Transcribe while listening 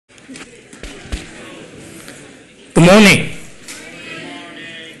Good morning.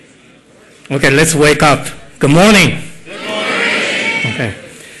 Okay, let's wake up. Good morning. Good morning. Okay.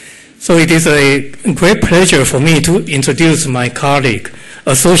 So it is a great pleasure for me to introduce my colleague,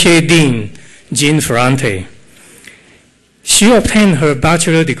 Associate Dean Jeanne Ferrante. She obtained her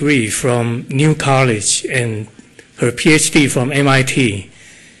bachelor degree from New College and her Ph.D. from MIT.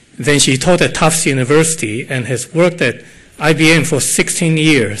 Then she taught at Tufts University and has worked at IBM for 16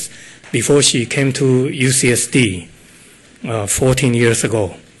 years before she came to UCSD 14 years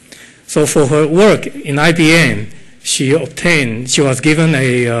ago. So for her work in IBM, she was given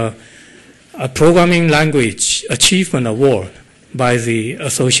a Programming Language Achievement Award by the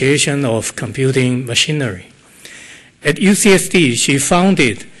Association of Computing Machinery. At UCSD, she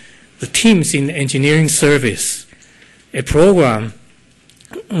founded the Teams in Engineering Service, a program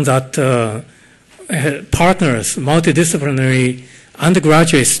that partners multidisciplinary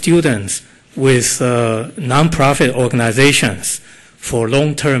undergraduate students with nonprofit organizations for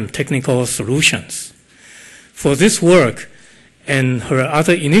long-term technical solutions. For this work and her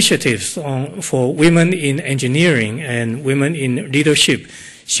other initiatives for women in engineering and women in leadership,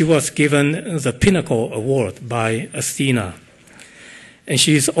 she was given the Pinnacle Award by Athena. And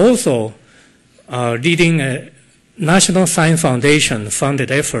she is also leading a National Science Foundation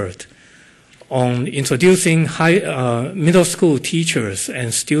funded effort on introducing middle school teachers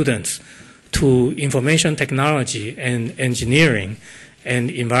and students to information technology and engineering and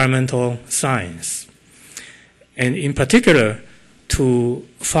environmental science. And in particular, to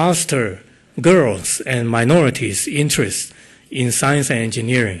foster girls and minorities' interest in science and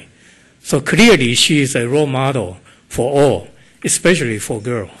engineering. So clearly, she is a role model for all, especially for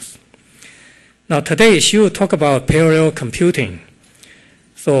girls. Now today, she will talk about parallel computing.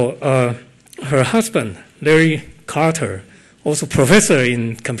 So her husband, Larry Carter, also professor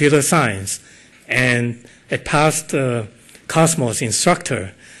in computer science and a past Cosmos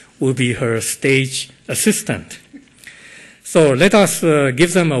instructor, will be her stage assistant. So let us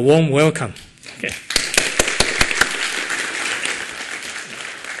give them a warm welcome. Okay.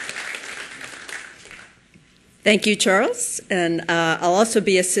 Thank you, Charles. And I'll also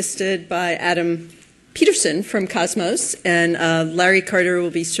be assisted by Adam Peterson from Cosmos, and Larry Carter will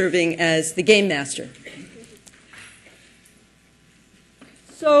be serving as the game master.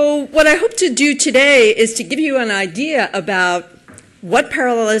 So what I hope to do today is to give you an idea about what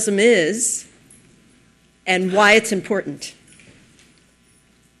parallelism is and why it's important.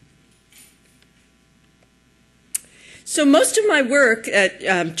 So most of my work,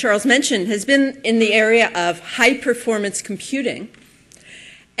 Charles mentioned, has been in the area of high-performance computing.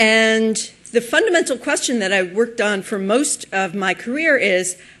 And the fundamental question that I worked on for most of my career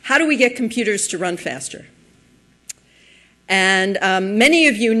is, how do we get computers to run faster? And many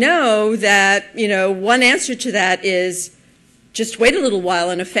of you know that, one answer to that is just wait a little while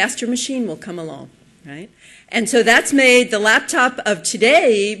and a faster machine will come along, right? And so that's made the laptop of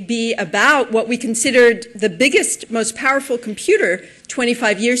today be about what we considered the biggest, most powerful computer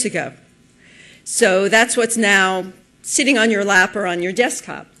 25 years ago. So that's what's now sitting on your lap or on your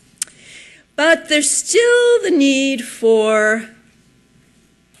desktop. But there's still the need for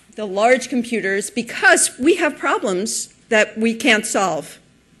the large computers because we have problems that we can't solve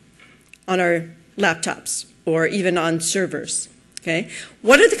on our laptops or even on servers. Okay?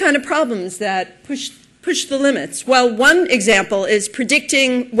 What are the kind of problems that push the limits? Well, one example is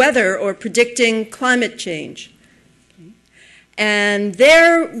predicting weather or predicting climate change. Okay? And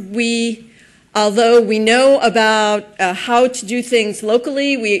there although we know about how to do things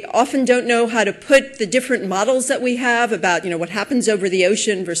locally, we often don't know how to put the different models that we have about what happens over the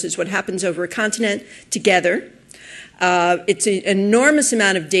ocean versus what happens over a continent together. It's an enormous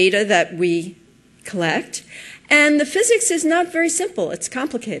amount of data that we collect. And the physics is not very simple. It's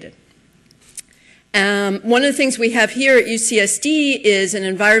complicated. One of the things we have here at UCSD is an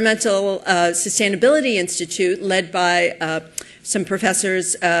environmental sustainability institute led by some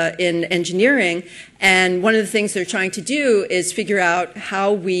professors in engineering. And one of the things they're trying to do is figure out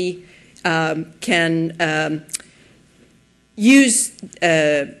how we can use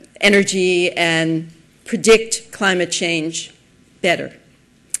energy and predict climate change better.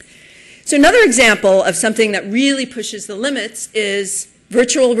 So another example of something that really pushes the limits is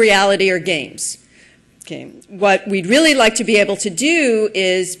virtual reality or games. Okay. What we'd really like to be able to do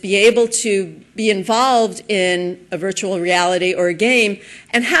is be able to be involved in a virtual reality or a game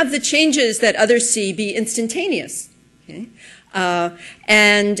and have the changes that others see be instantaneous. Okay.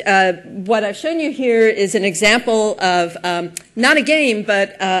 What I've shown you here is an example of not a game,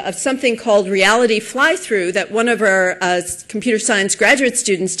 but of something called reality fly-through that one of our computer science graduate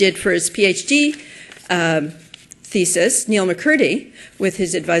students did for his Ph.D. thesis, Neil McCurdy, with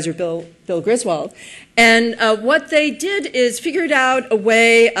his advisor Bill Griswold. And what they did is figured out a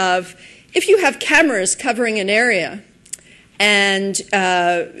way of, if you have cameras covering an area and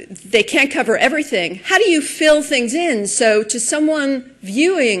they can't cover everything, how do you fill things in so to someone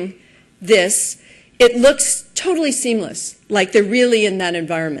viewing this, it looks totally seamless, like they're really in that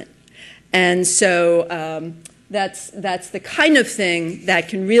environment. And so that's the kind of thing that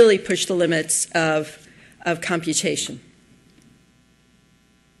can really push the limits of computation.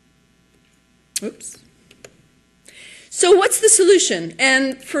 Oops. So what's the solution?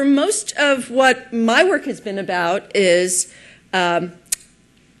 And for most of what my work has been about is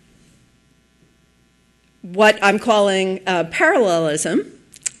what I'm calling parallelism.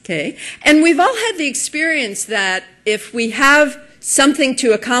 Okay? And we've all had the experience that if we have something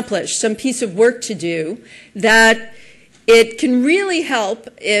to accomplish, some piece of work to do, that it can really help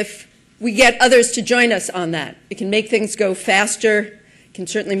if we get others to join us on that. It can make things go faster, can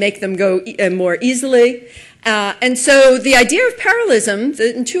certainly make them go more easily. And so the idea of parallelism,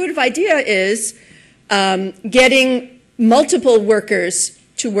 the intuitive idea is getting multiple workers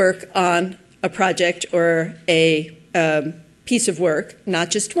to work on a project or a piece of work, not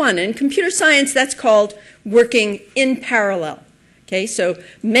just one. In computer science, that's called working in parallel. Okay, so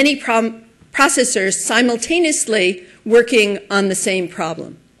many processors simultaneously working on the same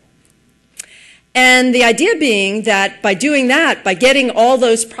problem. And the idea being that by doing that, by getting all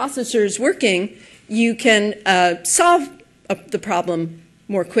those processors working, you can solve the problem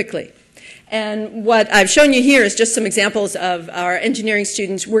more quickly. And what I've shown you here is just some examples of our engineering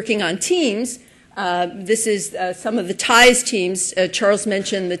students working on teams. This is some of the TIES teams. Charles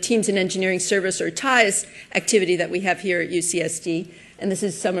mentioned the Teams in Engineering Service, or TIES, activity that we have here at UCSD. And this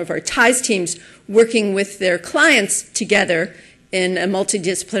is some of our TIES teams working with their clients together in a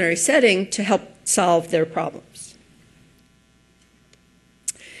multidisciplinary setting to help solve their problems.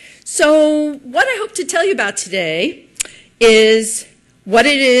 So what I hope to tell you about today is what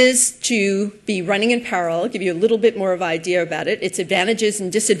it is to be running in parallel, give you a little bit more of an idea about it, its advantages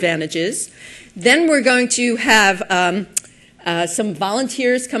and disadvantages. Then we're going to have some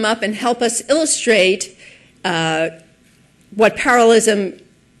volunteers come up and help us illustrate what parallelism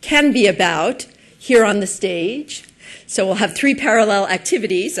can be about here on the stage. So we'll have 3 parallel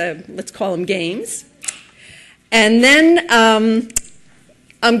activities, let's call them games. And then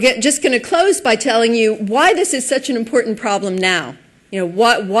I'm just going to close by telling you why this is such an important problem now. You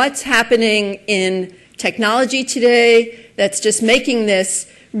know, what's happening in technology today that's just making this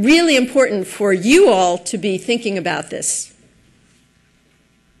really important for you all to be thinking about this.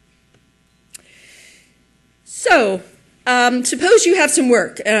 So, suppose you have some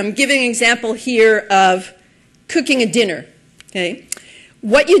work. I'm giving an example here of cooking a dinner. Okay?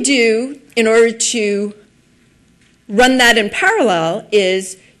 What you do in order to run that in parallel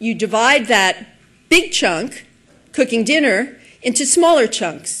is you divide that big chunk, cooking dinner, into smaller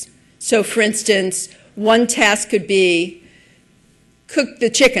chunks. So, for instance, one task could be cook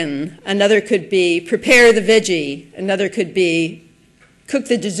the chicken, another could be prepare the veggie, another could be cook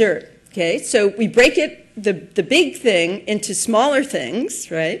the dessert. Okay? So we break it, the big thing, into smaller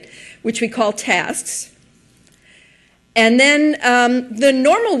things, right, which we call tasks. And then the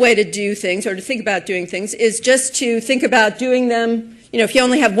normal way to do things, or to think about doing things, is just to think about doing them. You know, if you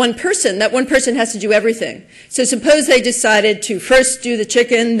only have one person, that one person has to do everything. So suppose they decided to first do the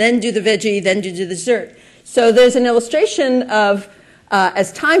chicken, then do the veggie, then do the dessert. So there's an illustration of,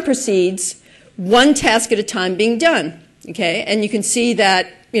 as time proceeds, one task at a time being done. Okay? And you can see that,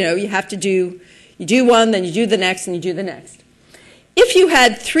 you know, you have to do, you do one, then you do the next, and you do the next. If you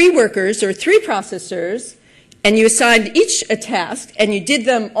had 3 workers or 3 processors, and you assigned each a task, and you did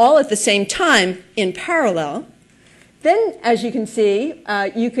them all at the same time in parallel, then, as you can see,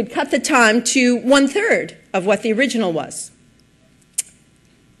 you could cut the time to 1/3 of what the original was.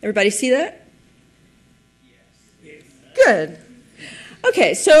 Everybody see that? Yes. Good.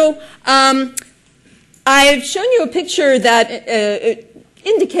 Okay, so I've shown you a picture that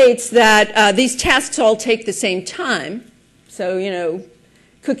indicates that these tasks all take the same time. So, you know,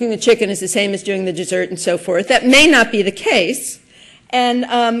 cooking the chicken is the same as doing the dessert and so forth. That may not be the case.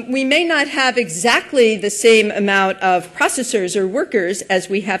 And we may not have exactly the same amount of processors or workers as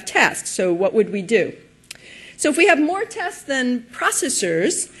we have tasks. So what would we do? So if we have more tasks than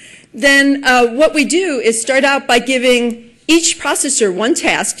processors, then what we do is start out by giving each processor one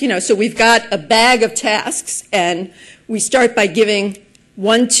task. You know, so we've got a bag of tasks, and we start by giving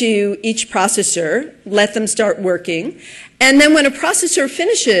one to each processor, let them start working. And then when a processor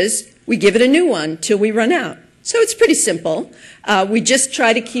finishes, we give it a new one till we run out. So it's pretty simple. We just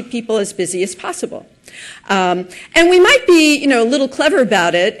try to keep people as busy as possible. And we might be, a little clever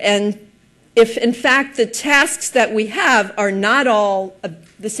about it, and if in fact the tasks that we have are not all at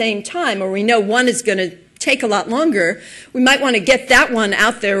the same time, or we know one is going to take a lot longer, we might want to get that one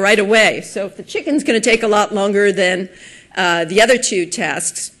out there right away. So if the chicken's going to take a lot longer than the other two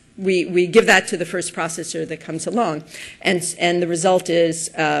tasks, we give that to the first processor that comes along. And the result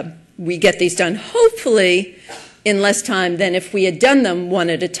is we get these done, hopefully, in less time than if we had done them one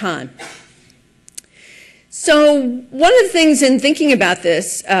at a time. So one of the things in thinking about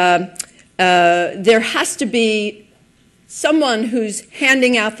this, there has to be someone who's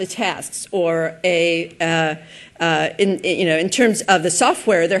handing out the tasks, or in terms of the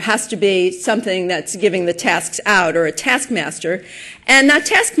software, there has to be something that's giving the tasks out, or a taskmaster, and that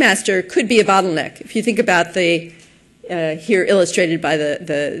taskmaster could be a bottleneck. If you think about the here illustrated by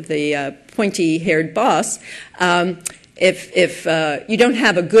the pointy-haired boss, if you don't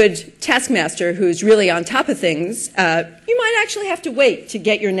have a good taskmaster who's really on top of things, you might actually have to wait to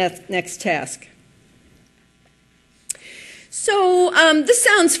get your next task. So this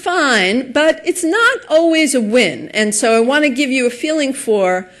sounds fine, but it's not always a win. And so I want to give you a feeling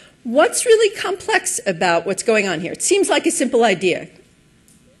for what's really complex about what's going on here. It seems like a simple idea.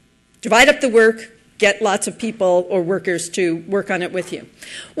 Divide up the work, get lots of people or workers to work on it with you.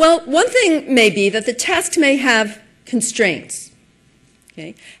 Well, one thing may be that the tasks may have constraints,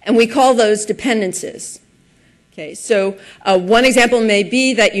 okay? And we call those dependencies. Okay, so one example may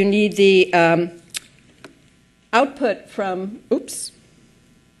be that you need the output from,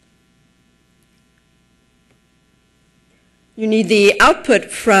 you need the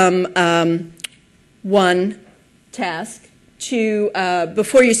output from one task to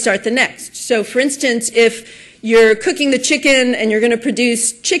before you start the next. So for instance, if you're cooking the chicken and you're going to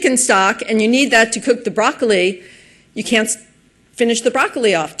produce chicken stock and you need that to cook the broccoli, you can't finish the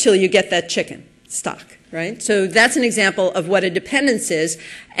broccoli off till you get that chicken stock, right? So that's an example of what a dependence is,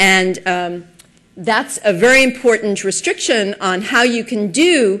 and that's a very important restriction on how you can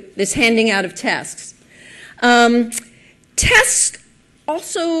do this handing out of tasks. Tasks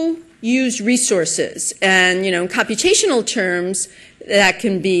also use resources, and in computational terms, that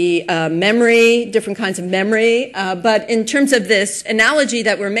can be memory, different kinds of memory. But in terms of this analogy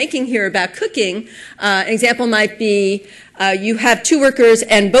that we're making here about cooking, an example might be you have two workers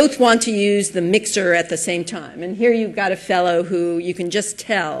and both want to use the mixer at the same time. And here you've got a fellow who you can just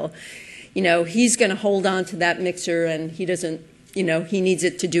tell, he's going to hold on to that mixer, and he doesn't, he needs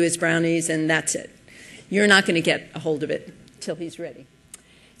it to do his brownies, and that's it. You're not going to get a hold of it till he's ready.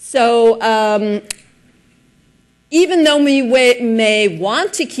 So even though we may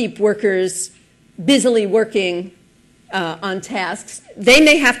want to keep workers busily working on tasks, they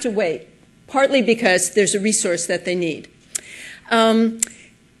may have to wait, partly because there's a resource that they need. There's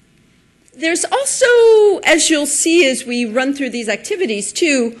also, as you'll see as we run through these activities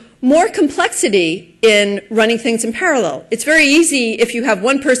too, more complexity in running things in parallel. It's very easy if you have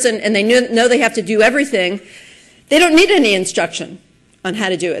one person and they know they have to do everything. They don't need any instruction on how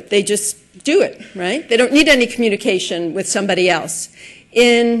to do it. They just do it, right? They don't need any communication with somebody else.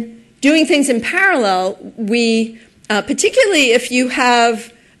 In doing things in parallel, we, particularly if you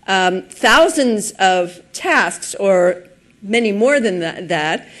have thousands of tasks or many more than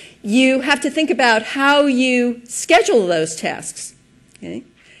that, you have to think about how you schedule those tasks. Okay?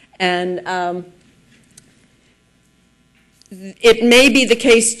 And it may be the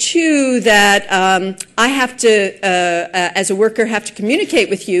case, too, that I have to, as a worker, have to communicate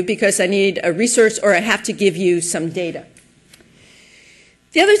with you because I need a resource or I have to give you some data.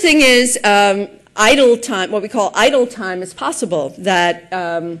 The other thing is idle time, what we call idle time is possible, that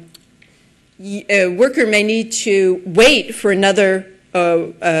a worker may need to wait for another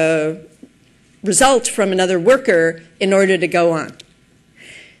result from another worker in order to go on.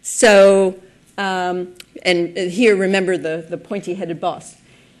 So, and here, remember the pointy-headed boss.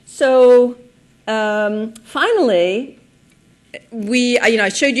 So, finally, I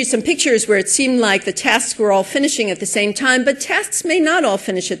showed you some pictures where it seemed like the tasks were all finishing at the same time, but tasks may not all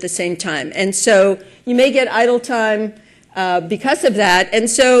finish at the same time. And so you may get idle time because of that. And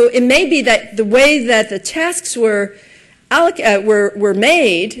so it may be that the way that the tasks were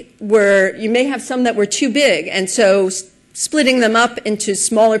made, you may have some that were too big. And so splitting them up into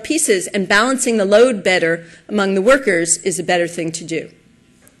smaller pieces and balancing the load better among the workers is a better thing to do.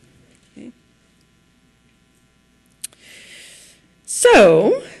 Okay.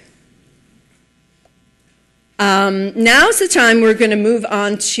 So now's the time we're going to move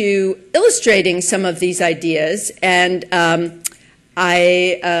on to illustrating some of these ideas. And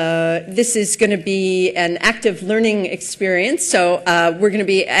This is going to be an active learning experience, so we're going to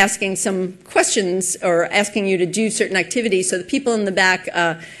be asking some questions or asking you to do certain activities, so the people in the back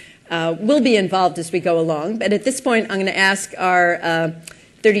will be involved as we go along. But at this point, I'm going to ask our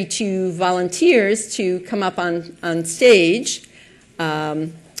 32 volunteers to come up on stage.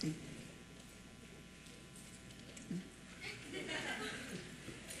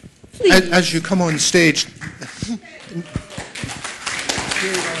 As you come on stage,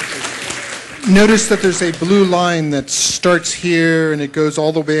 notice that there's a blue line that starts here and it goes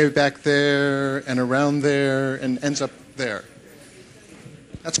all the way back there and around there and ends up there.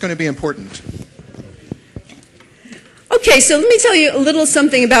 That's going to be important. Okay, so let me tell you a little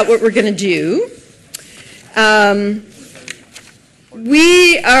something about what we're going to do.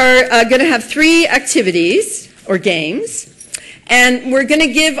 We are going to have 3 activities or games, and we're going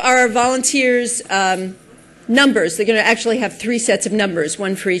to give our volunteers numbers. They're going to actually have 3 sets of numbers,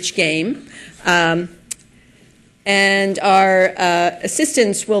 one for each game. And our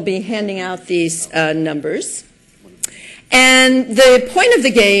assistants will be handing out these numbers. And the point of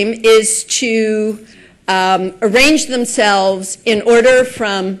the game is to arrange themselves in order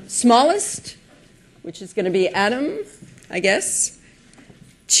from smallest, which is going to be Adam, I guess,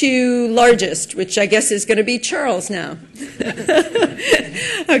 to largest, which I guess is going to be Charles now.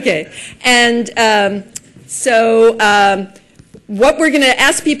 Okay. And so what we're going to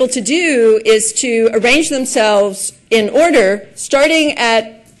ask people to do is to arrange themselves in order, starting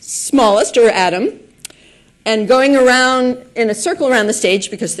at smallest, or Adam, and going around in a circle around the stage,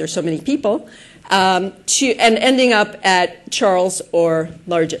 because there's so many people, and ending up at Charles or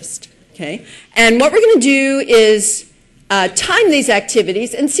largest. Okay? And what we're going to do is time these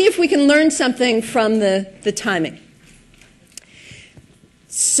activities and see if we can learn something from the timing.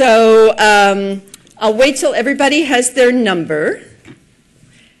 So I'll wait till everybody has their number.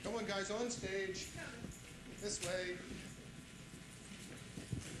 Come on, guys, on stage. This way.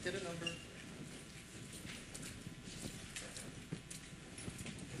 Get a number.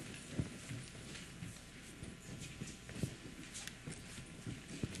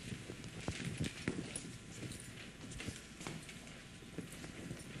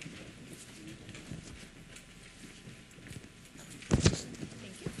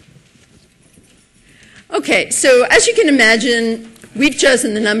 Okay, so as you can imagine, we've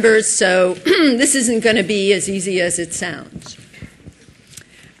chosen the numbers, so this isn't going to be as easy as it sounds.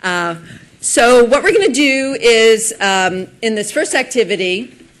 So what we're going to do is, in this first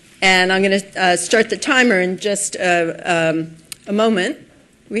activity, and I'm going to start the timer in just a moment.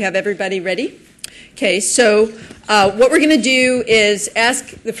 We have everybody ready? Okay, so what we're going to do is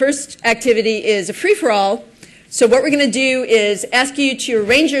the first activity is a free-for-all. So what we're going to do is ask you to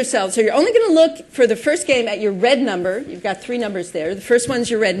arrange yourselves. So you're only going to look for the first game at your red number. You've got 3 numbers there. The first one's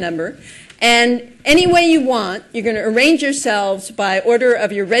your red number. And any way you want, you're going to arrange yourselves by order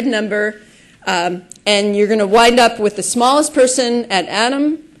of your red number. And you're going to wind up with the smallest person at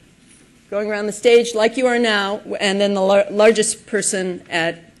Adam, going around the stage like you are now, and then the largest person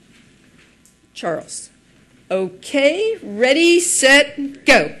at Charles. Okay, ready, set,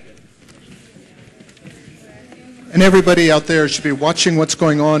 go. And everybody out there should be watching what's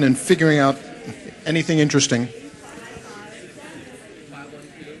going on and figuring out anything interesting.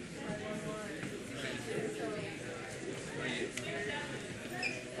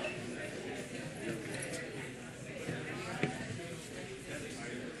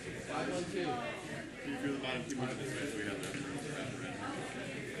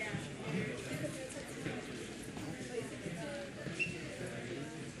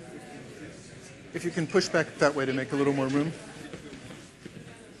 If you can push back that way to make a little more room.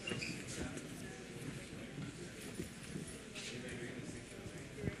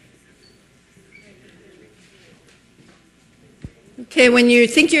 Okay, when you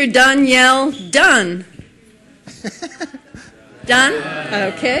think you're done, yell, done. Done?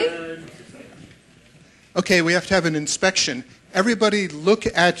 Okay. Okay, we have to have an inspection. Everybody look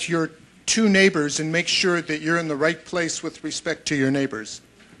at your 2 neighbors and make sure that you're in the right place with respect to your neighbors.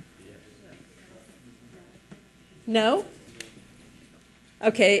 No?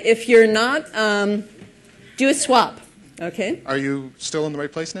 Okay, if you're not, do a swap, okay? Are you still in the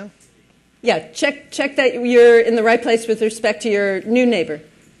right place now? Yeah, check that you're in the right place with respect to your new neighbor.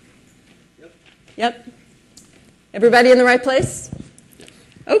 Yep. Everybody in the right place?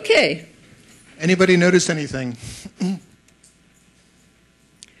 Okay. Anybody notice anything?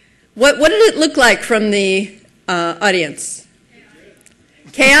 What did it look like from the audience?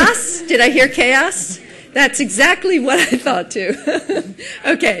 Chaos? Did I hear chaos? That's exactly what I thought too.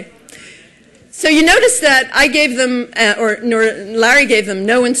 Okay. So you notice that I gave them, Larry gave them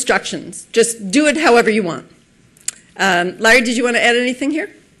no instructions. Just do it however you want. Larry, did you want to add anything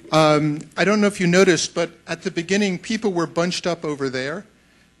here? I don't know if you noticed, but at the beginning, people were bunched up over there.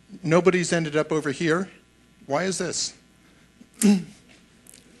 Nobody's ended up over here. Why is this?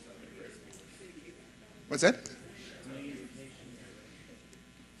 What's that?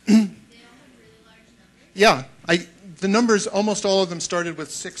 Yeah, the numbers, almost all of them started with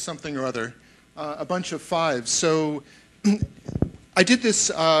 6 something or other, a bunch of 5s. So I did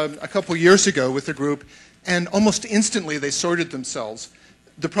this a couple years ago with a group, and almost instantly they sorted themselves.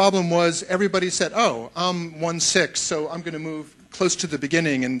 The problem was everybody said, oh, I'm 1-6, so I'm going to move close to the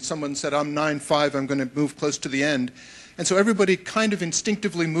beginning, and someone said, I'm 9-5, I'm going to move close to the end. And so everybody kind of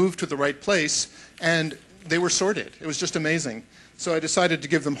instinctively moved to the right place, and they were sorted. It was just amazing. So I decided to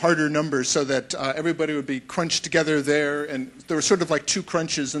give them harder numbers so that everybody would be crunched together there, and there were sort of like 2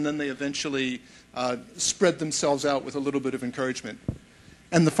 crunches, and then they eventually spread themselves out with a little bit of encouragement.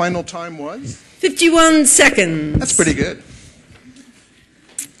 And the final time was? 51 seconds. That's pretty good.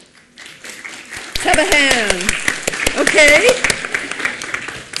 Let's have a hand. Okay.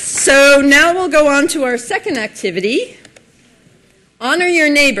 So now we'll go on to our second activity. Honor your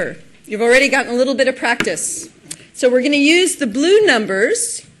neighbor. You've already gotten a little bit of practice. So we're going to use the blue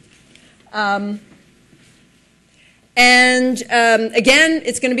numbers. Again,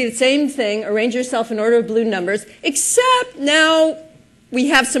 it's going to be the same thing. Arrange yourself in order of blue numbers, except now we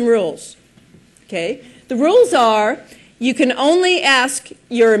have some rules. Okay? The rules are you can only ask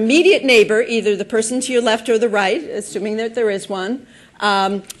your immediate neighbor, either the person to your left or the right, assuming that there is one,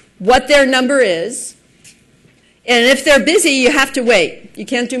 what their number is. And if they're busy, you have to wait. You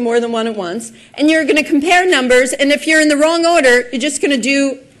can't do more than one at once. And you're going to compare numbers, and if you're in the wrong order, you're just going to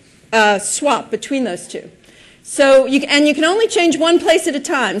do a swap between those two. So you can only change one place at a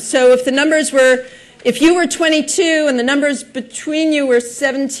time. So if the numbers were, if you were 22 and the numbers between you were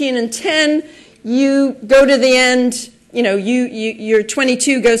 17 and 10, you go to the end, you know, your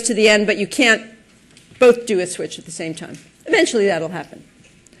 22 goes to the end, but you can't both do a switch at the same time. Eventually that'll happen.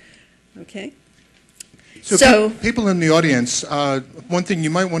 Okay? So people in the audience, one thing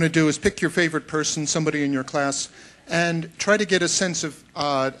you might want to do is pick your favorite person, somebody in your class, and try to get a sense of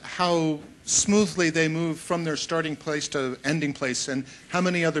how smoothly they move from their starting place to ending place and how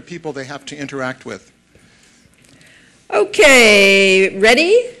many other people they have to interact with. Okay,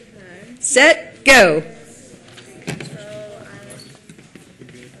 ready, set, go.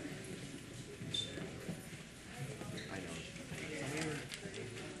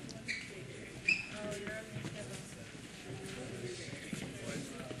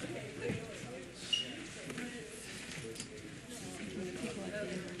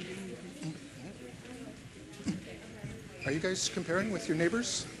 Are you guys comparing with your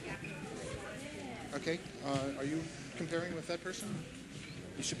neighbors? Okay. Are you comparing with that person?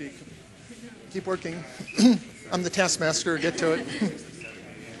 You should be. Keep working. I'm the taskmaster. Get to it.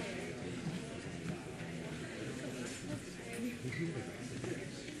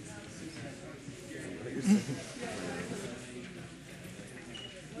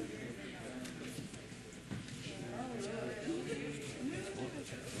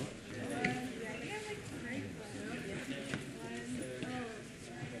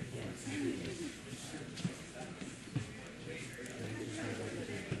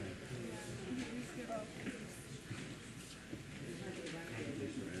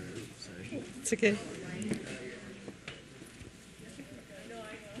 It's okay.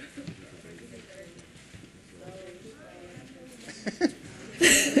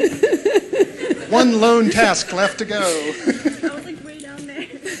 One lone task left to go. I was like way down there.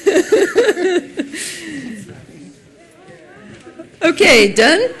 Okay,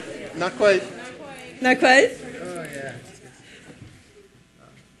 done? Not quite. Not quite? Oh, yeah.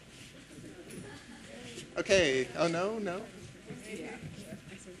 Okay. Oh, no, no.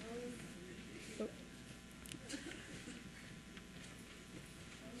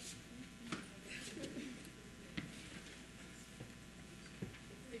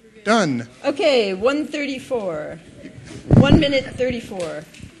 Done. Okay, 1:34. 1 minute 34. All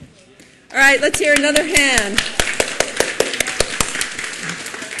right, let's hear another hand.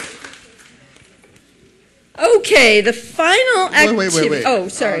 Okay, the final activity. Wait. Oh,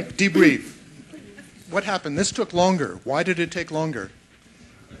 sorry. Debrief. What happened? This took longer. Why did it take longer?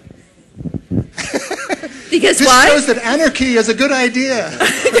 Because this why? shows that anarchy is a good idea.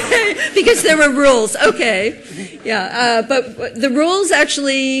 Because there were rules. Okay. Yeah, but the rules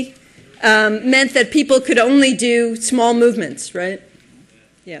actually meant that people could only do small movements, right?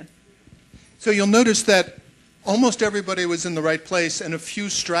 Yeah. So you'll notice that almost everybody was in the right place, and a few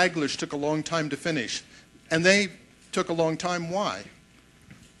stragglers took a long time to finish. And they took a long time. Why?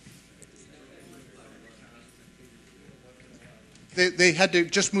 They had to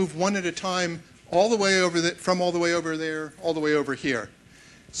just move one at a time all the way over from all the way over there, all the way over here.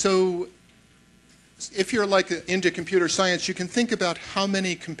 So if you're like into computer science, you can think about how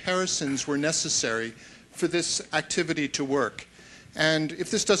many comparisons were necessary for this activity to work. And if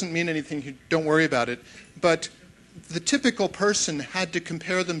this doesn't mean anything, don't worry about it. But the typical person had to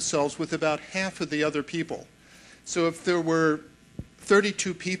compare themselves with about half of the other people. So if there were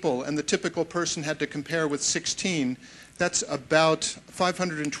 32 people and the typical person had to compare with 16, that's about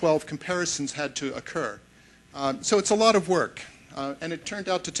 512 comparisons had to occur. So it's a lot of work. And it turned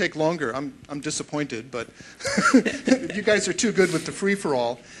out to take longer. I'm disappointed, but you guys are too good with the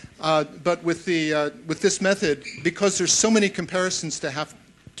free-for-all. But with this method, because there's so many comparisons to have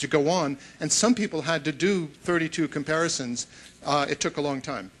to go on, and some people had to do 32 comparisons, it took a long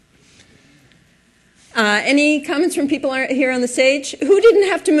time. Any comments from people here on the stage? Who didn't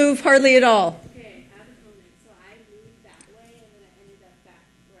have to move hardly at all? Okay, I have a comment. So I moved that way and then I ended up back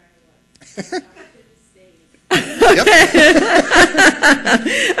where I was. So I could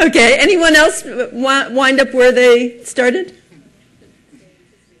have stayed. Okay, anyone else wind up where they started?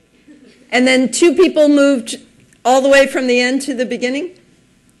 And then 2 people moved all the way from the end to the beginning?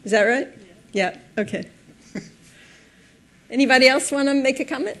 Is that right? Yeah, okay. Anybody else want to make a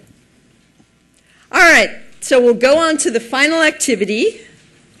comment? All right, so we'll go on to the final activity,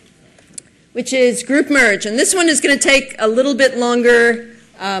 which is group merge. And this one is going to take a little bit longer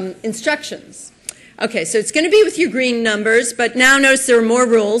instructions. Okay, so it's going to be with your green numbers, but now notice there are more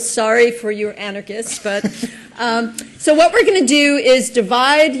rules. Sorry for you anarchists. But so what we're going to do is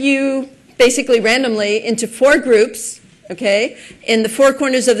divide you basically randomly into 4 groups, okay, in the 4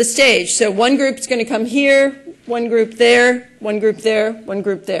 corners of the stage. So one group is going to come here, one group there, one group there, one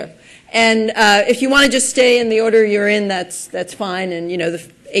group there. And if you want to just stay in the order you're in, that's fine. And, you know, the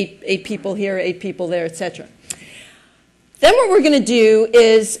 8 people here, 8 people there, etc. Then what we're going to do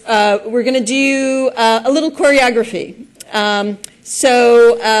is we're going to do a little choreography.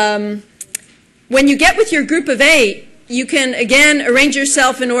 When you get with your group of 8, you can, again, arrange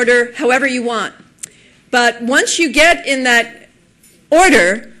yourself in order however you want. But once you get in that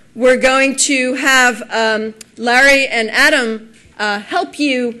order, we're going to have Larry and Adam help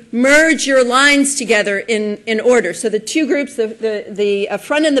you merge your lines together in order. So the 2 groups, the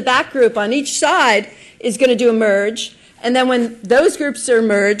front and the back group on each side is going to do a merge. And then when those groups are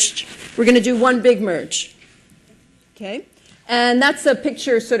merged, we're going to do one big merge. Okay? And that's a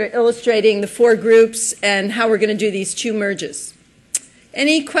picture sort of illustrating the 4 groups and how we're going to do these 2 merges.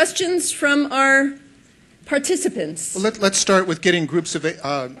 Any questions from our participants? Well, let's start with getting groups of 8,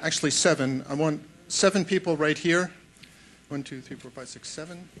 actually 7. I want 7 people right here. 1, 2, 3, 4, 5, 6,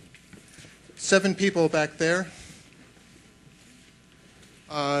 7. 7 people back there.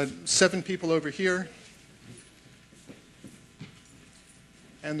 7 people over here.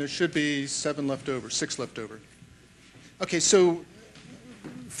 And there should be 7 left over, 6 left over. Okay, so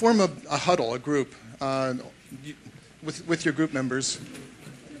form a huddle, a group, with your group members.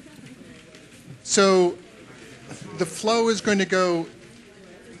 So the flow is going to go,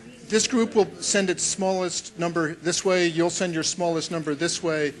 this group will send its smallest number this way, you'll send your smallest number this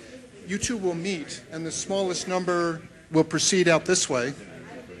way. You 2 will meet, and the smallest number will proceed out this way.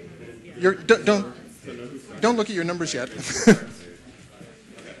 Don't look at your numbers yet.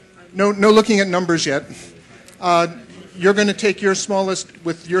 No looking at numbers yet. You're going to take your smallest,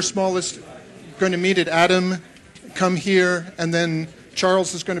 with your smallest, going to meet at Adam, come here, and then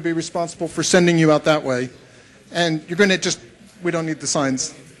Charles is going to be responsible for sending you out that way. And you're going to just, we don't need the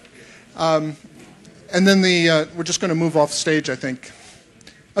signs. And then we're just going to move off stage, I think.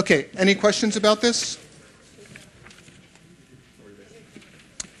 Okay, any questions about this?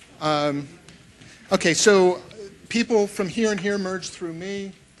 Okay, so people from here and here merge through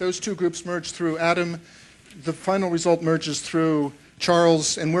me. Those 2 groups merge through Adam. The final result merges through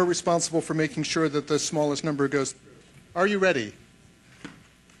Charles, and we're responsible for making sure that the smallest number goes. Are you ready?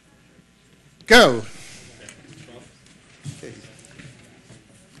 Go. Okay.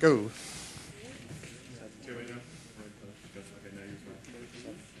 Go.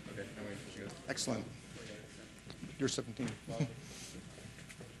 Excellent. You're 17.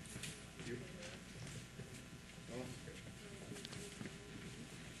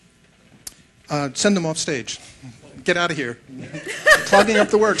 Send them off stage. Get out of here. Clogging up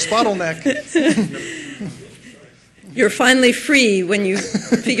the works, bottleneck. You're finally free when you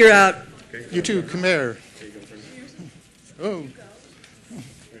figure out. You 2, come here. Oh.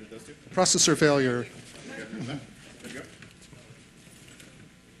 Processor failure.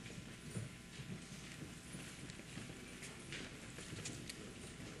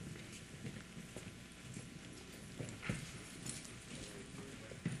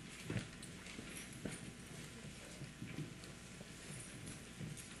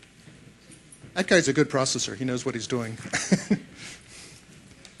 That guy's a good processor. He knows what he's doing.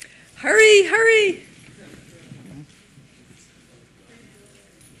 Hurry, hurry.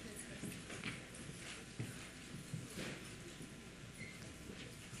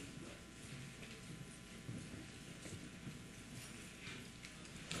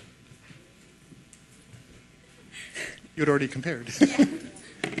 You'd already compared.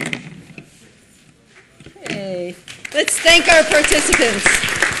 Hey, let's thank our participants.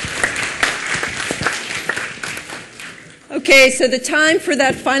 Okay, so the time for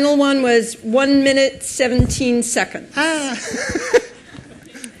that final one was 1 minute, 17 seconds. And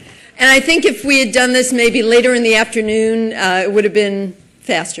I think if we had done this maybe later in the afternoon, it would have been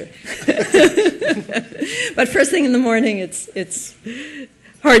faster. But first thing in the morning, it's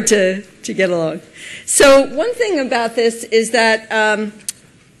hard to get along. So one thing about this is that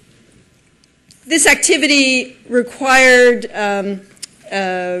this activity required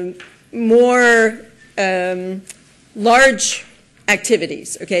more large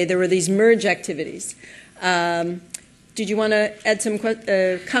activities. Okay, there were these merge activities. Did you want to add some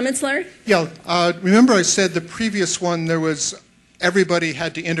comments, Larry? Yeah. Remember I said the previous one there was everybody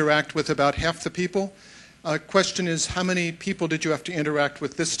had to interact with about half the people. Question is, how many people did you have to interact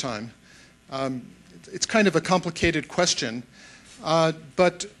with this time? It's kind of a complicated question,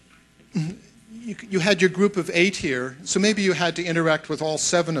 but you had your group of 8 here, so maybe you had to interact with all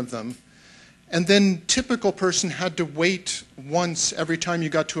 7 of them. And then typical person had to wait once every time you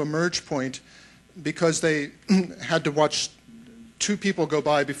got to a merge point because they had to watch 2 people go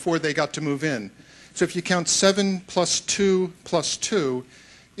by before they got to move in. So if you count 7 plus 2 plus 2,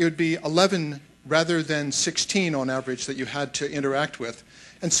 it would be 11 rather than 16 on average that you had to interact with.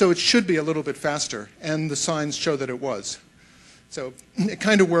 And so it should be a little bit faster, and the signs show that it was. So it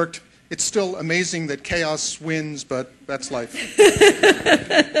kind of worked. It's still amazing that chaos wins, but that's life.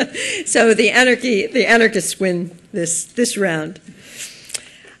 So the anarchists win this round.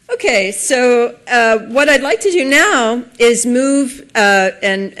 Okay, so what I'd like to do now is move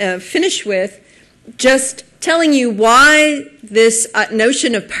and finish with just telling you why this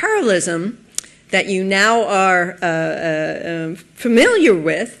notion of parallelism that you now are familiar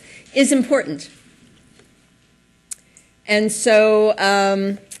with is important. And so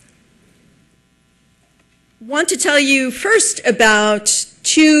want to tell you first about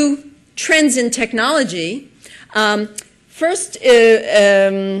 2 trends in technology. First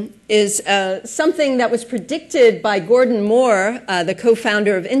is something that was predicted by Gordon Moore, the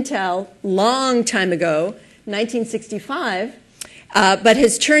co-founder of Intel, long time ago, 1965, but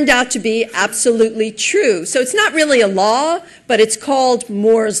has turned out to be absolutely true. So it's not really a law, but it's called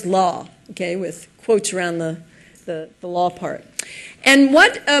Moore's Law, okay, with quotes around the law part. And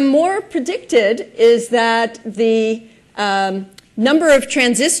what Moore predicted is that the number of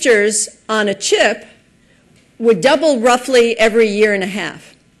transistors on a chip would double roughly every 1.5 years.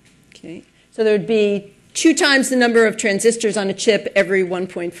 Okay? So there would be 2 times the number of transistors on a chip every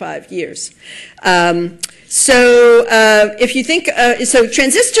 1.5 years. So if you think, so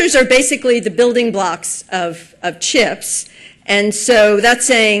transistors are basically the building blocks of chips. And so that's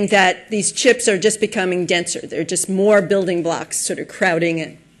saying that these chips are just becoming denser. They're just more building blocks sort of crowding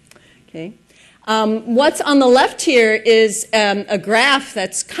in. Okay? What's on the left here is a graph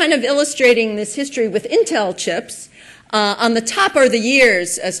that's kind of illustrating this history with Intel chips. On the top are the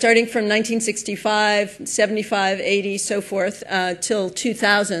years, starting from 1965, 75, 80, so forth, till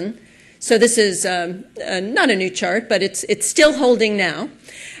 2000. So this is not a new chart, but it's still holding now.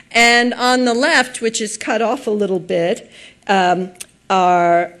 And on the left, which is cut off a little bit, are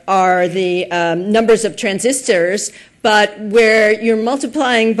the numbers of transistors, but where you're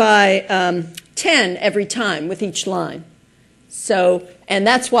multiplying by 10 every time with each line. So, and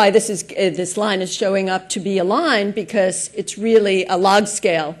that's why this line is showing up to be a line, because it's really a log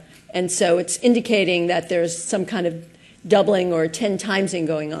scale, and so it's indicating that there's some kind of doubling or 10 timesing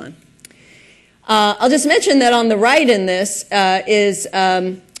going on. I'll just mention that on the right in this is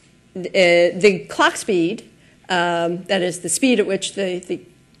the clock speed. That is the speed at which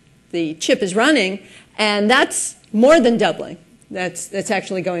the chip is running, and that's more than doubling. That's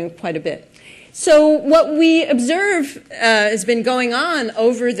actually going quite a bit. So what we observe has been going on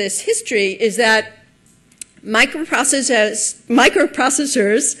over this history is that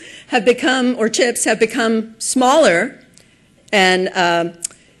microprocessors have become, or chips have become smaller, and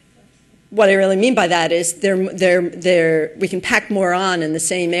what I really mean by that is we can pack more on in the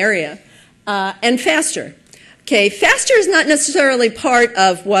same area, and faster. Okay, faster is not necessarily part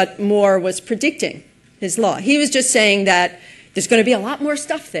of what Moore was predicting, his law. He was just saying that there's going to be a lot more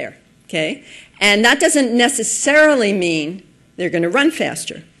stuff there, okay? And that doesn't necessarily mean they're going to run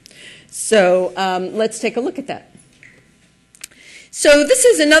faster. So let's take a look at that. So this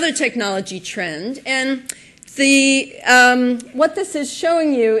is another technology trend, and what this is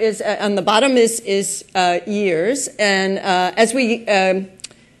showing you is on the bottom is years, and as we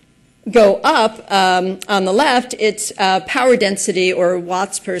go up on the left, it's power density or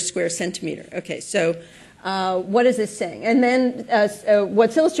watts per square centimeter. Okay, so what is this saying? And then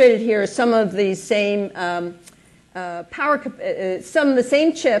what's illustrated here is some of the same some of the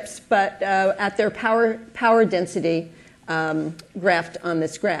same chips, but at their power density graphed on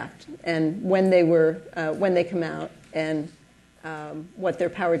this graph, and when they come out, and what their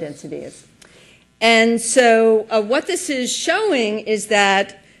power density is. And so what this is showing is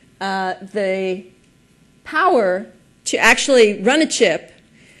that the power to actually run a chip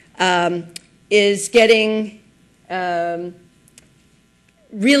is getting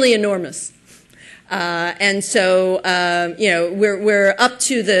really enormous. And so, we're up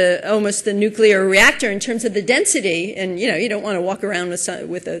to almost the nuclear reactor in terms of the density. And, you don't want to walk around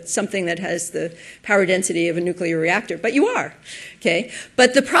with something that has the power density of a nuclear reactor, but you are, okay?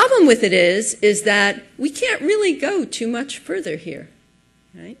 But the problem with it is that we can't really go too much further here,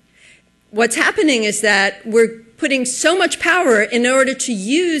 right? What's happening is that we're putting so much power in order to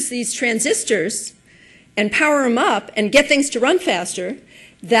use these transistors and power them up and get things to run faster,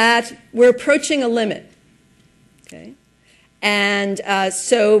 that we're approaching a limit, okay? And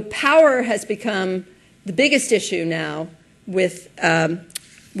so power has become the biggest issue now with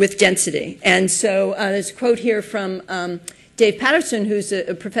density. And so there's a quote here from Dave Patterson, who's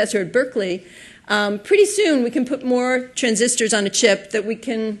a professor at Berkeley. Pretty soon we can put more transistors on a chip that we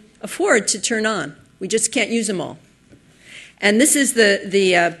can afford to turn on. We just can't use them all. And this is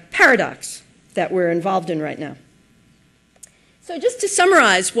the paradox that we're involved in right now. So just to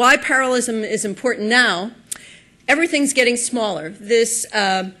summarize why parallelism is important now, everything's getting smaller. This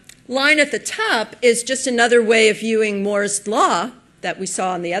line at the top is just another way of viewing Moore's law that we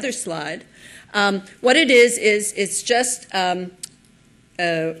saw on the other slide. What it is it's just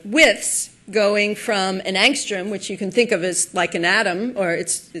widths going from an angstrom, which you can think of as like an atom, or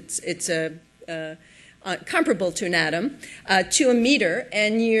it's comparable to an atom, to a meter,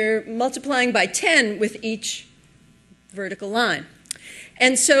 and you're multiplying by 10 with each vertical line.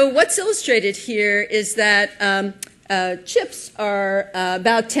 And so what's illustrated here is that chips are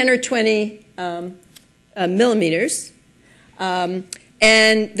about 10 or 20 millimeters. And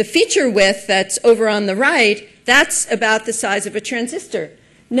the feature width that's over on the right, that's about the size of a transistor.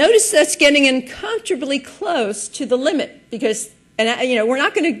 Notice that's getting uncomfortably close to the limit, because we're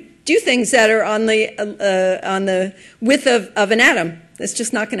not going to do things that are on the width of an atom. That's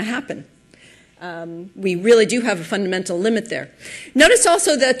just not going to happen. We really do have a fundamental limit there. Notice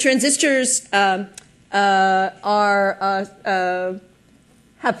also that transistors have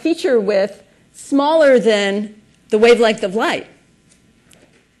feature width smaller than the wavelength of light.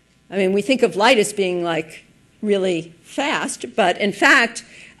 I mean, we think of light as being like really fast, but in fact,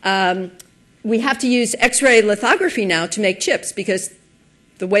 we have to use X-ray lithography now to make chips because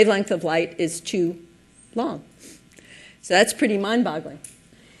the wavelength of light is too long. So that's pretty mind-boggling.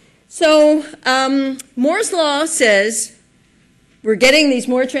 So Moore's law says we're getting these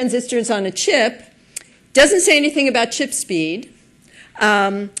more transistors on a chip. Doesn't say anything about chip speed.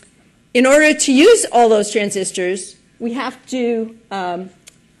 In order to use all those transistors, we have to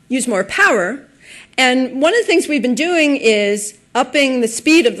use more power. And one of the things we've been doing is upping the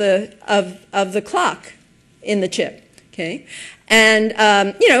speed of the clock in the chip. Okay, and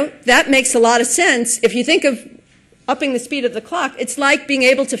that makes a lot of sense. If you think of upping the speed of the clock, it's like being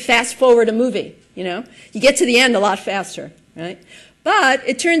able to fast forward a movie. You get to the end a lot faster, right? But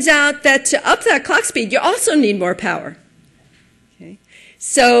it turns out that to up that clock speed, you also need more power. Okay,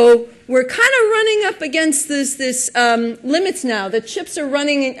 so we're kind of running up against this limits now. The chips are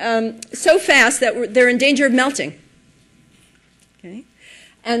running so fast that they're in danger of melting. Okay,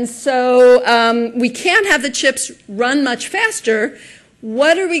 and so we can't have the chips run much faster.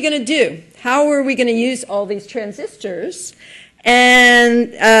 What are we going to do? How are we going to use all these transistors?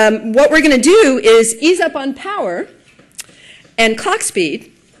 And what we're going to do is ease up on power and clock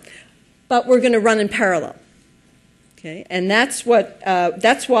speed, but we're going to run in parallel. Okay, and that's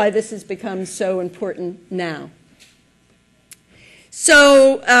why this has become so important now.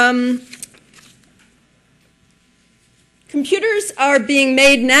 So Computers are being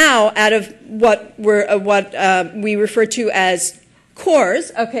made now out of what we refer to as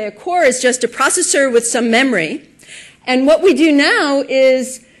cores. Okay, a core is just a processor with some memory. And what we do now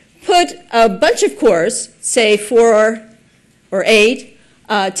is put a bunch of cores, say 4 or 8,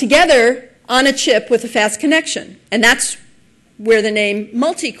 together on a chip with a fast connection. And that's where the name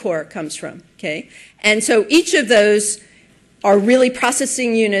multi-core comes from. Okay? And so each of those are really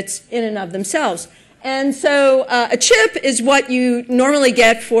processing units in and of themselves. And so a chip is what you normally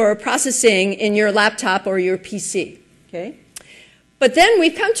get for processing in your laptop or your PC. Okay? But then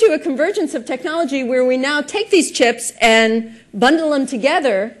we've come to a convergence of technology where we now take these chips and bundle them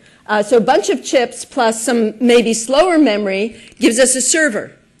together. So a bunch of chips plus some maybe slower memory gives us a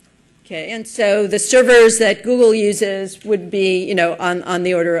server. Okay? And so the servers that Google uses would be, on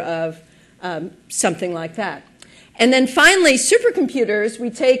the order of something like that. And then finally, supercomputers, we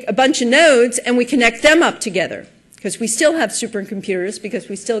take a bunch of nodes and we connect them up together. Because we still have supercomputers, because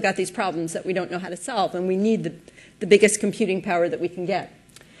we still got these problems that we don't know how to solve, and we need the biggest computing power that we can get.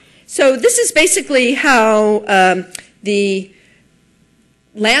 So this is basically how the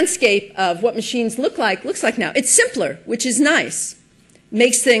landscape of what machines looks like now. It's simpler, which is nice.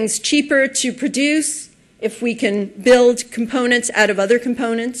 Makes things cheaper to produce if we can build components out of other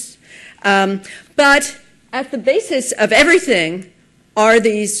components. But at the basis of everything are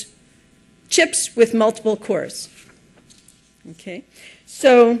these chips with multiple cores. Okay?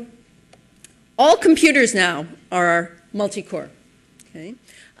 So all computers now are multi-core. Okay?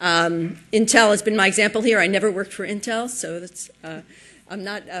 Intel has been my example here. I never worked for Intel, so that's, I'm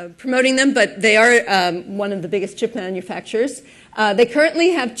not promoting them, but they are one of the biggest chip manufacturers. They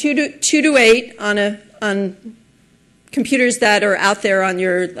currently have 2 to 8 on computers that are out there on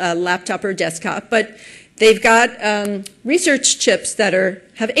your laptop or desktop, but they've got research chips that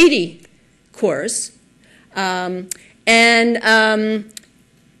have 80 cores.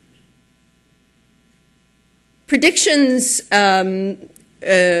 Predictions, and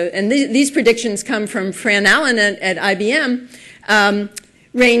these predictions come from Fran Allen at IBM,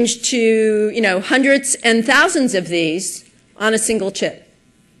 range to hundreds and thousands of these on a single chip.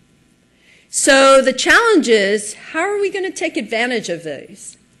 So the challenge is, how are we going to take advantage of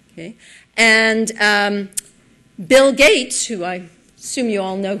these? Okay? And Bill Gates, who I assume you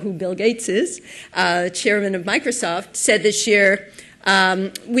all know who Bill Gates is, chairman of Microsoft, said this year,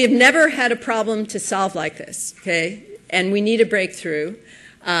 we have never had a problem to solve like this, okay? And we need a breakthrough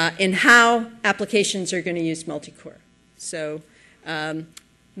in how applications are going to use multi-core. So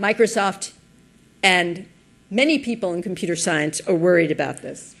Microsoft and many people in computer science are worried about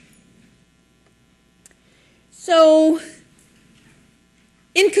this. So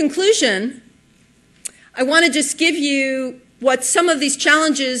in conclusion, I want to just give you what some of these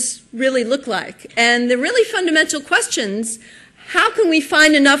challenges really look like. And the really fundamental questions, how can we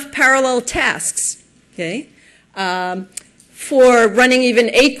find enough parallel tasks, okay, for running even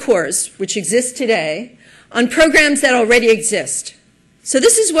 8 cores, which exist today, on programs that already exist? So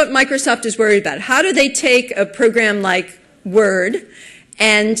this is what Microsoft is worried about. How do they take a program like Word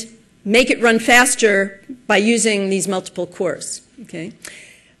and make it run faster by using these multiple cores, okay?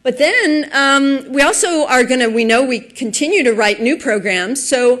 But then we also are going to, we know we continue to write new programs,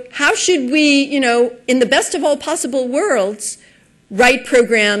 so how should we, in the best of all possible worlds, write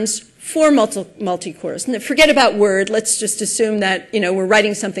programs for multi-cores? And forget about Word, let's just assume that, we're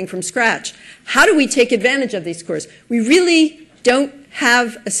writing something from scratch. How do we take advantage of these cores? We really don't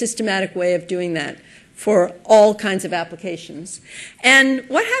have a systematic way of doing that for all kinds of applications. And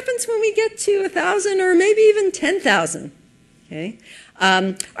what happens when we get to 1,000 or maybe even 10,000? Okay?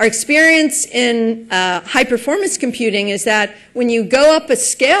 Our experience in high-performance computing is that when you go up a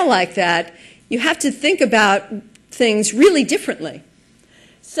scale like that, you have to think about things really differently.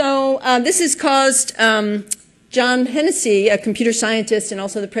 So this has caused John Hennessy, a computer scientist and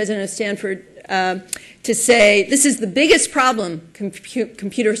also the president of Stanford, to say this is the biggest problem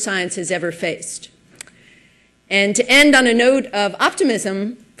computer science has ever faced. And to end on a note of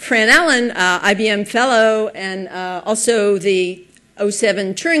optimism, Fran Allen, IBM fellow, and also the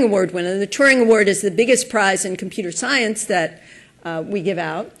 2007 Turing Award winner. The Turing Award is the biggest prize in computer science that we give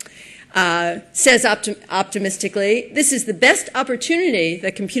out. Says optimistically, this is the best opportunity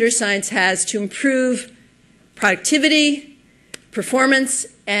that computer science has to improve productivity, performance,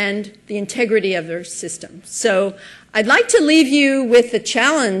 and the integrity of their system. So I'd like to leave you with the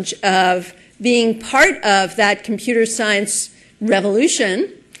challenge of being part of that computer science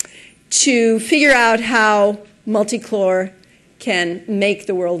revolution to figure out how multi-core can make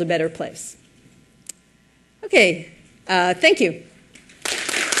the world a better place. Okay, thank you.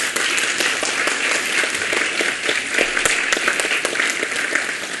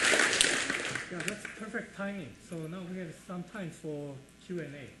 perfect timing. So now we have some time for Q&A.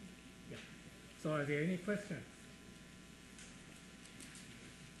 Yeah. So are there any questions?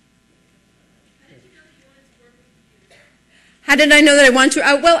 How did I know that I wanted to?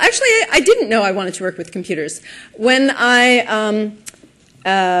 Well, actually, I didn't know I wanted to work with computers. When I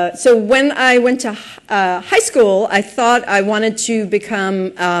when I went to high school, I thought I wanted to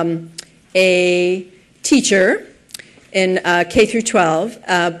become a teacher in K through 12.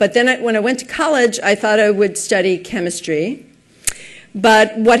 But then when I went to college, I thought I would study chemistry.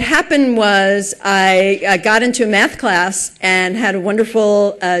 But what happened was I got into a math class and had a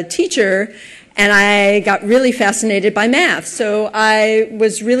wonderful teacher, and I got really fascinated by math. So I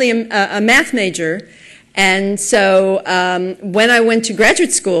was really a math major. And so when I went to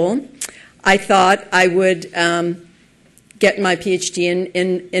graduate school, I thought I would get my Ph.D.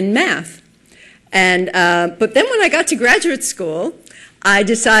 in math. And but then when I got to graduate school, I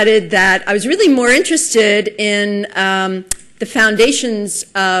decided that I was really more interested in the foundations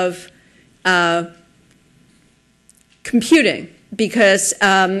of computing, because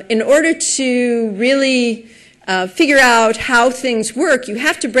in order to really figure out how things work, you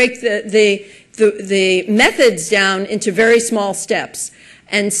have to break the methods down into very small steps.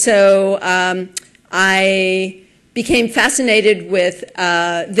 And so I became fascinated with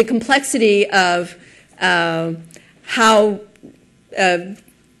the complexity of how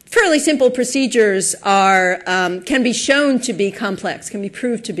fairly simple procedures are can be shown to be complex, can be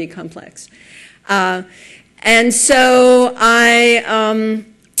proved to be complex. And so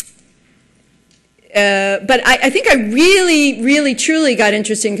but I think I really, truly got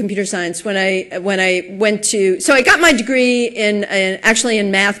interested in computer science when I went to. So I got my degree actually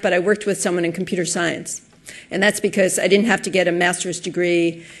in math, but I worked with someone in computer science, and that's because I didn't have to get a master's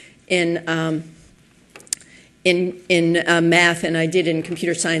degree in math, and I did in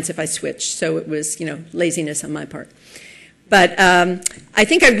computer science if I switched. So it was, laziness on my part. But I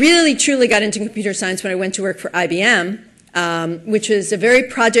think I really, truly got into computer science when I went to work for IBM. Which is a very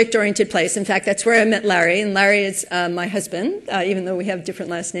project-oriented place. In fact, that's where I met Larry, and Larry is my husband, even though we have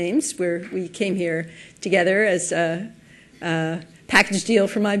different last names. We came here together as a package deal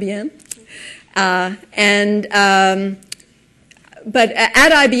from IBM. But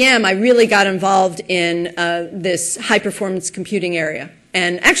at IBM, I really got involved in this high-performance computing area,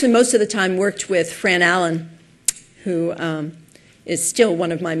 and actually most of the time worked with Fran Allen, who is still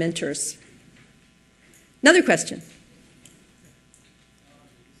one of my mentors. Another question?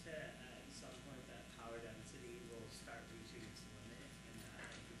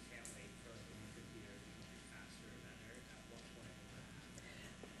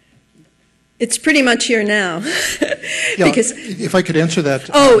 It's pretty much here now. Because if I could answer that.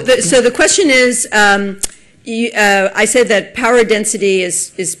 So the question is, I said that power density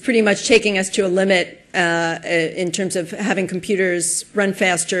is pretty much taking us to a limit in terms of having computers run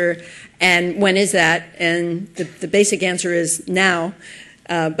faster, and when is that? And the basic answer is now.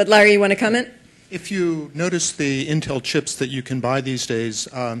 But Larry, you want to comment? If you notice the Intel chips that you can buy these days,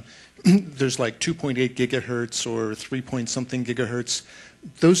 there's like 2.8 gigahertz or 3 point something gigahertz.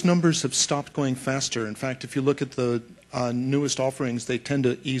 Those numbers have stopped going faster. In fact, if you look at the newest offerings, they tend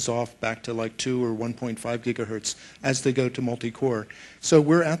to ease off back to like 2 or 1.5 gigahertz as they go to multi-core. So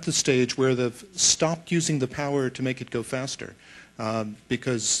we're at the stage where they've stopped using the power to make it go faster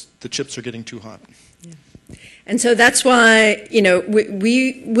because the chips are getting too hot. Yeah. And so that's why,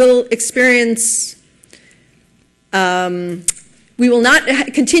 we will experience, we will not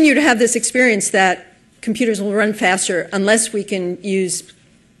continue to have this experience that computers will run faster unless we can use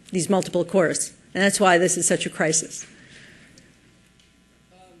these multiple cores. And that's why this is such a crisis.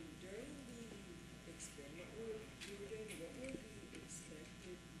 During the experiment we were doing, what were the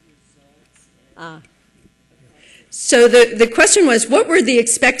expected results? So the question was, what were the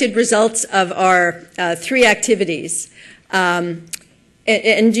expected results of our 3 activities? And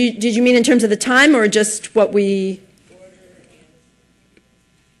did you mean in terms of the time or just what we...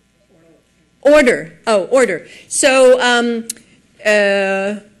 Order. Oh, order. So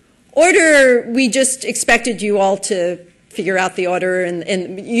order, we just expected you all to figure out the order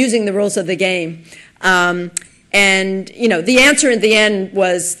and using the rules of the game. And, the answer in the end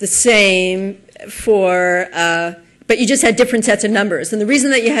was the same for, but you just had different sets of numbers. And the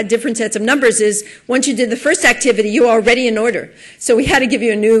reason that you had different sets of numbers is once you did the first activity, you were already in order. So we had to give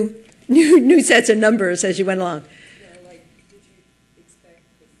you a new sets of numbers as you went along.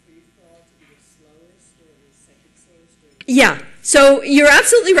 Yeah, so you're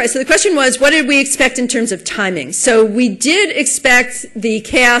absolutely right. So the question was, what did we expect in terms of timing? So we did expect the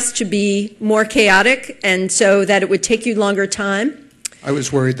chaos to be more chaotic, and so that it would take you longer time. I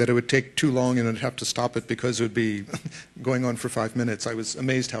was worried that it would take too long and I'd have to stop it because it would be going on for 5 minutes. I was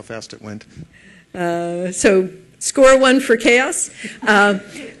amazed how fast it went. So score 1 for chaos. But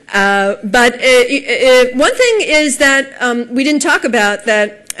one thing is that we didn't talk about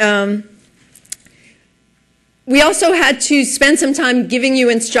that we also had to spend some time giving you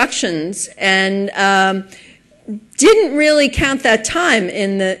instructions and didn't really count that time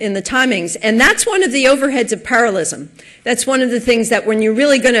in the timings. And that's one of the overheads of parallelism. That's one of the things that when you're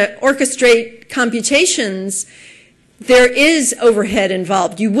really going to orchestrate computations, there is overhead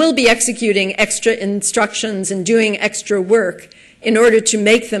involved. You will be executing extra instructions and doing extra work in order to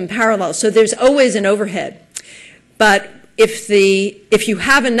make them parallel. So there's always an overhead. But if you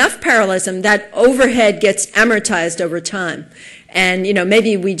have enough parallelism, that overhead gets amortized over time. And,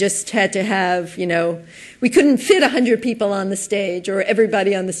 maybe we just had to have, we couldn't fit 100 people on the stage or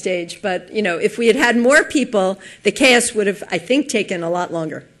everybody on the stage. But, if we had had more people, the chaos would have, I think, taken a lot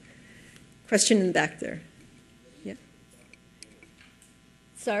longer. Question in the back there. Yeah.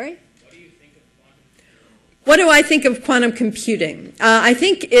 Sorry? What do I think of quantum computing? I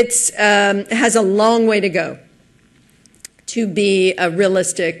think it has a long way to go to be a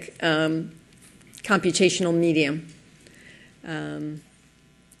realistic computational medium. There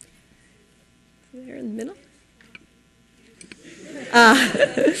in the middle?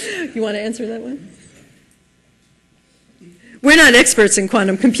 You want to answer that one? We're not experts in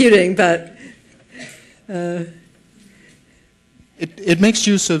quantum computing, but... It makes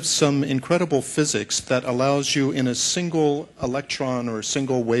use of some incredible physics that allows you in a single electron or a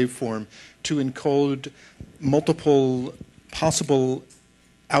single waveform to encode multiple possible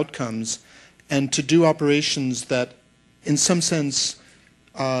outcomes and to do operations that in some sense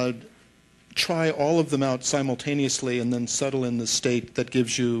try all of them out simultaneously and then settle in the state that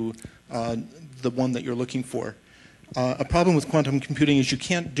gives you the one that you're looking for. A problem with quantum computing is you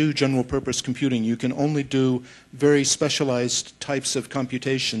can't do general purpose computing. You can only do very specialized types of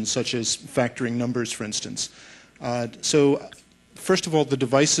computations, such as factoring numbers, for instance. So first of all, the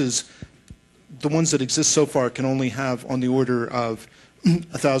devices, the ones that exist so far, can only have on the order of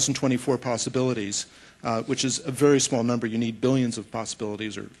 1,024 possibilities, which is a very small number. You need billions of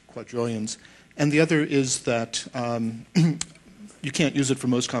possibilities or quadrillions. And the other is that you can't use it for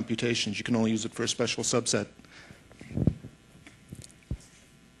most computations. You can only use it for a special subset.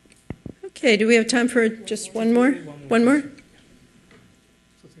 Okay, do we have time for just one more? One more?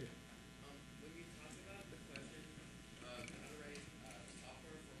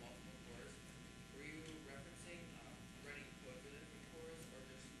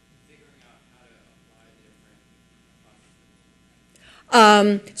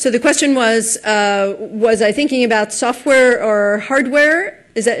 So the question was I thinking about software or hardware?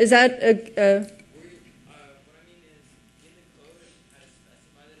 Is that What I mean is, in the code, how to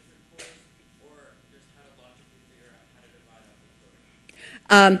specify the different cores, or just how to logically figure out how to divide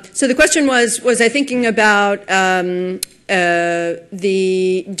up the code? So the question was I thinking about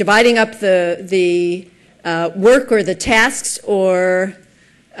the dividing up the work or the tasks, or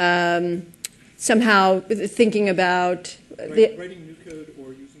somehow thinking about writing new code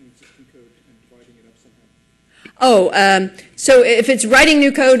or using existing code and dividing it up somehow. So if it's writing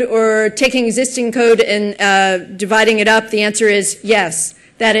new code or taking existing code and dividing it up, the answer is yes.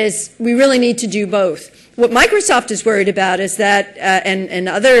 That is, we really need to do both. What Microsoft is worried about is that, and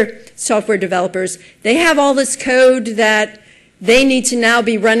other software developers, they have all this code that they need to now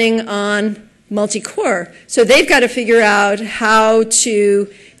be running on multi-core. So they've got to figure out how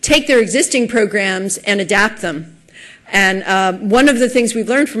to take their existing programs and adapt them. And one of the things we've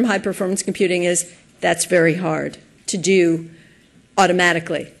learned from high-performance computing is that's very hard to do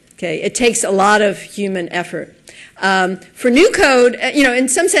automatically. Okay, it takes a lot of human effort. For new code, in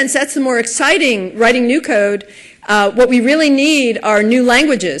some sense, that's the more exciting, writing new code. What we really need are new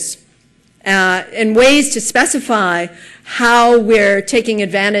languages and ways to specify how we're taking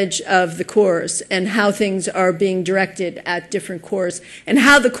advantage of the cores and how things are being directed at different cores and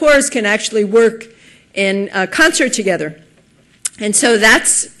how the cores can actually work in concert together. And so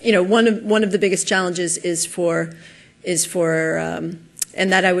that's, one of the biggest challenges is for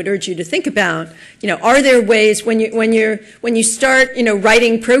and that I would urge you to think about. Are there ways when you start,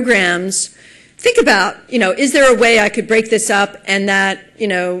 writing programs, think about, is there a way I could break this up and that,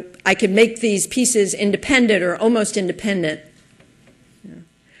 I could make these pieces independent or almost independent.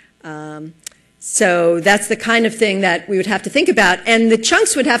 So that's the kind of thing that we would have to think about. And the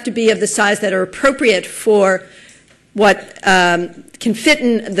chunks would have to be of the size that are appropriate for what can fit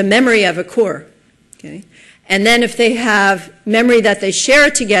in the memory of a core. Okay? And then if they have memory that they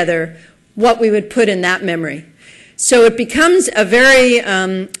share together, what we would put in that memory. So it becomes a very,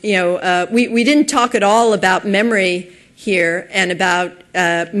 we didn't talk at all about memory here and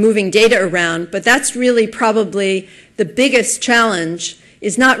about moving data around, but that's really probably the biggest challenge,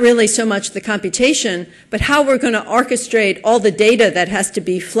 is not really so much the computation, but how we're going to orchestrate all the data that has to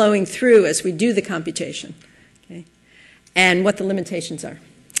be flowing through as we do the computation, okay? And what the limitations are.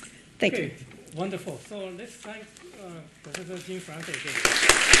 Thank you. Wonderful. So let's thank Professor Jeanne Ferrante again.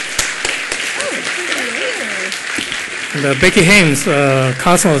 And Becky Hames,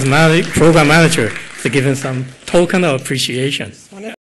 Cosmos Program Manager, is giving some token of appreciation.